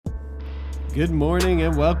Good morning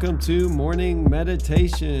and welcome to Morning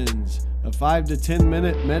Meditations, a 5 to 10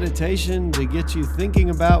 minute meditation to get you thinking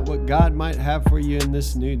about what God might have for you in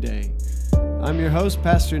this new day. I'm your host,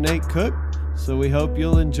 Pastor Nate Cook, so we hope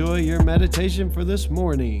you'll enjoy your meditation for this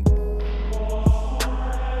morning.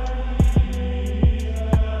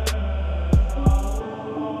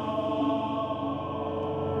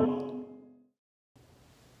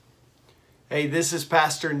 Hey, this is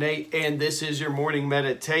Pastor Nate, and this is your morning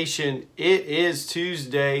meditation. It is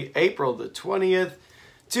Tuesday, April the 20th,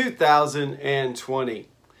 2020.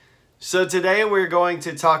 So today we're going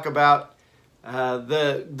to talk about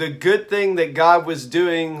the good thing that God was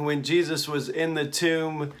doing when Jesus was in the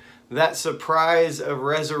tomb, that surprise of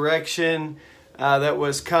resurrection that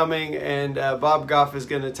was coming, and Bob Goff is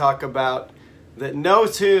going to talk about that no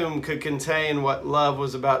tomb could contain what love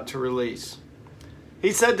was about to release.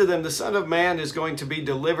 He said to them, "The Son of Man is going to be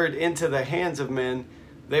delivered into the hands of men.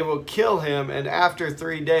 They will kill him, and after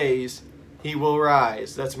 3 days he will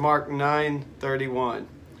rise." That's Mark 9:31.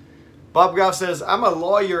 Bob Goff says, "I'm a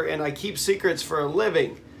lawyer and I keep secrets for a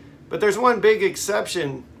living. But there's one big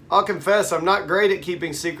exception. I'll confess I'm not great at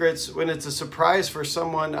keeping secrets when it's a surprise for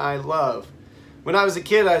someone I love. When I was a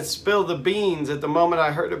kid, I'd spill the beans at the moment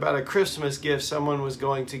I heard about a Christmas gift someone was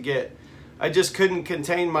going to get. I just couldn't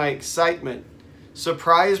contain my excitement.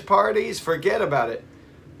 Surprise parties? Forget about it.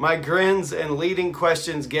 My grins and leading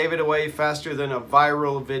questions gave it away faster than a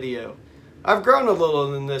viral video. I've grown a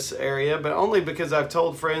little in this area, but only because I've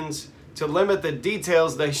told friends to limit the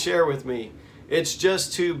details they share with me. It's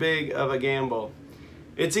just too big of a gamble.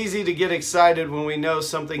 It's easy to get excited when we know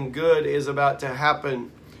something good is about to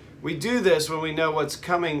happen. We do this when we know what's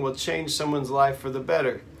coming will change someone's life for the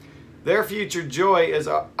better. Their future joy is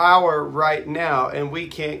our right now, and we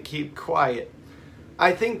can't keep quiet.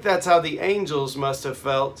 I think that's how the angels must have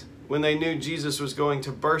felt when they knew Jesus was going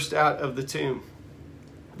to burst out of the tomb.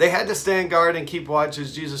 They had to stand guard and keep watch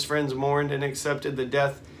as Jesus' friends mourned and accepted the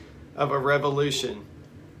death of a revolution.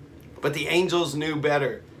 But the angels knew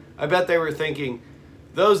better. I bet they were thinking,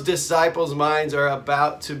 those disciples' minds are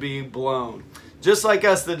about to be blown. Just like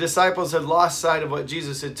us, the disciples had lost sight of what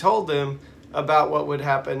Jesus had told them about what would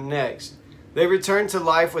happen next. They returned to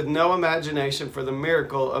life with no imagination for the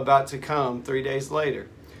miracle about to come 3 days later.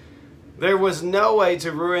 There was no way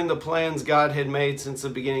to ruin the plans God had made since the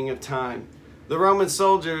beginning of time. The Roman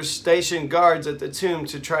soldiers stationed guards at the tomb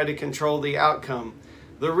to try to control the outcome.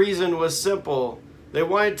 The reason was simple. They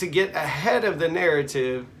wanted to get ahead of the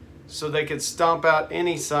narrative so they could stomp out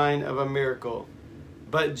any sign of a miracle.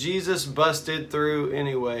 But Jesus busted through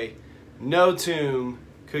anyway. No tomb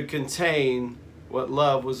could contain what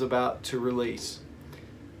love was about to release.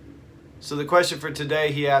 So the question for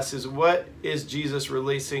today, he asks, is what is Jesus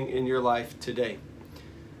releasing in your life today?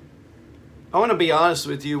 I want to be honest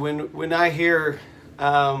with you. When I hear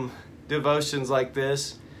devotions like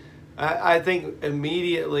this, I think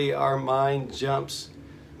immediately our mind jumps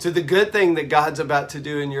to the good thing that God's about to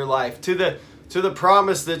do in your life, to the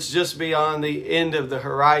promise that's just beyond the end of the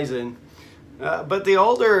horizon. But the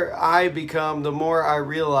older I become, the more I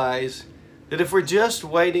realize that if we're just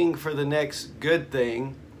waiting for the next good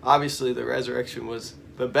thing, obviously the resurrection was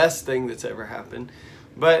the best thing that's ever happened,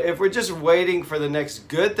 but if we're just waiting for the next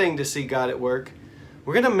good thing to see God at work,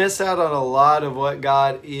 we're going to miss out on a lot of what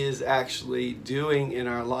God is actually doing in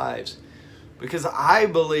our lives. Because I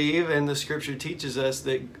believe, and the scripture teaches us,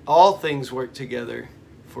 that all things work together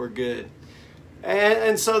for good.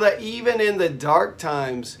 And so that even in the dark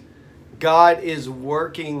times, God is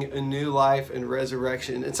working a new life and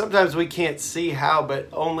resurrection. And sometimes we can't see how, but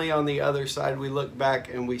only on the other side we look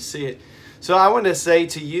back and we see it. So I want to say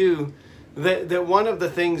to you that one of the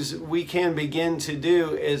things we can begin to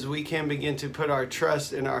do is we can begin to put our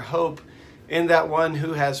trust and our hope in that one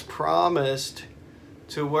who has promised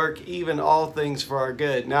to work even all things for our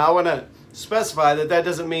good. Now I want to specify that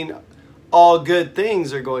doesn't mean all good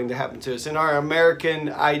things are going to happen to us. In our American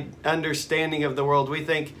understanding of the world, we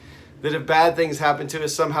think that if bad things happen to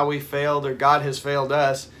us, somehow we failed or God has failed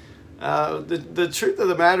us. The truth of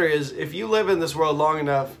the matter is, if you live in this world long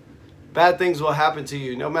enough, bad things will happen to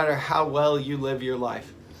you, no matter how well you live your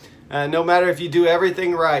life. No matter if you do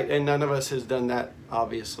everything right, and none of us has done that,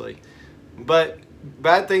 obviously. But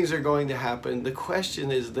bad things are going to happen. The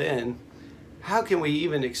question is then, how can we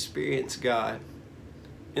even experience God?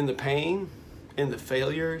 In the pain, in the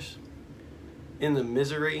failures, in the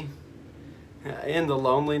misery, in the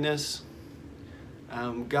loneliness.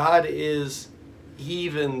 God is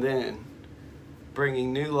even then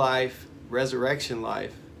bringing new life, resurrection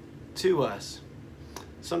life to us.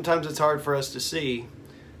 Sometimes it's hard for us to see,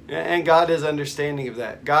 and God is understanding of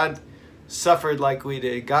that. God suffered like we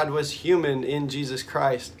did. God was human in Jesus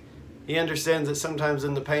Christ. He understands that sometimes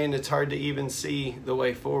in the pain it's hard to even see the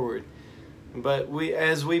way forward. But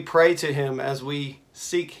as we pray to Him, as we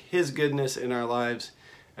seek His goodness in our lives,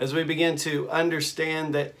 as we begin to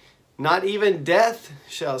understand that not even death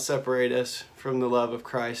shall separate us from the love of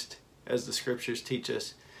Christ, as the Scriptures teach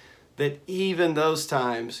us, that even those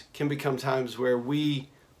times can become times where we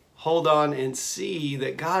hold on and see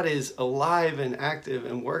that God is alive and active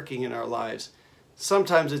and working in our lives.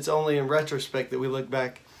 Sometimes it's only in retrospect that we look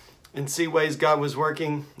back and see ways God was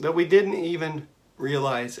working that we didn't even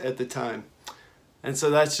realize at the time. And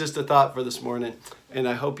so that's just a thought for this morning, and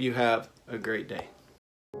I hope you have a great day.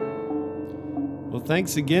 Well,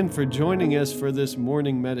 thanks again for joining us for this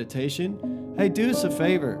morning meditation. Hey, do us a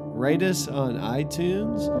favor, rate us on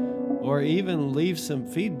iTunes, or even leave some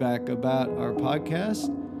feedback about our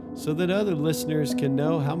podcast so that other listeners can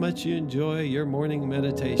know how much you enjoy your morning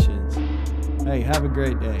meditations. Hey, have a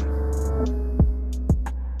great day.